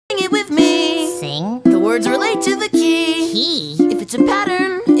the key. Key? If it's a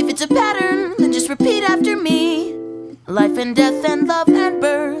pattern, then just repeat after me. Life and death and love and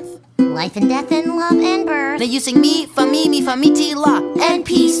birth. Life and death and love and birth. Now you sing mi, fa, mi, ti, la. And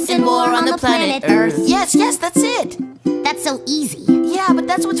peace and war on the planet Earth. Yes, that's it. That's so easy. Yeah, but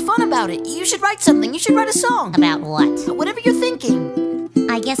that's what's fun about it. You should write something. You should write a song. About what? Whatever you're thinking.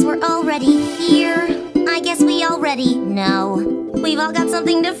 I guess we're already here. I guess we already know. We've all got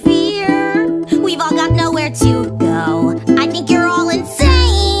something to fear.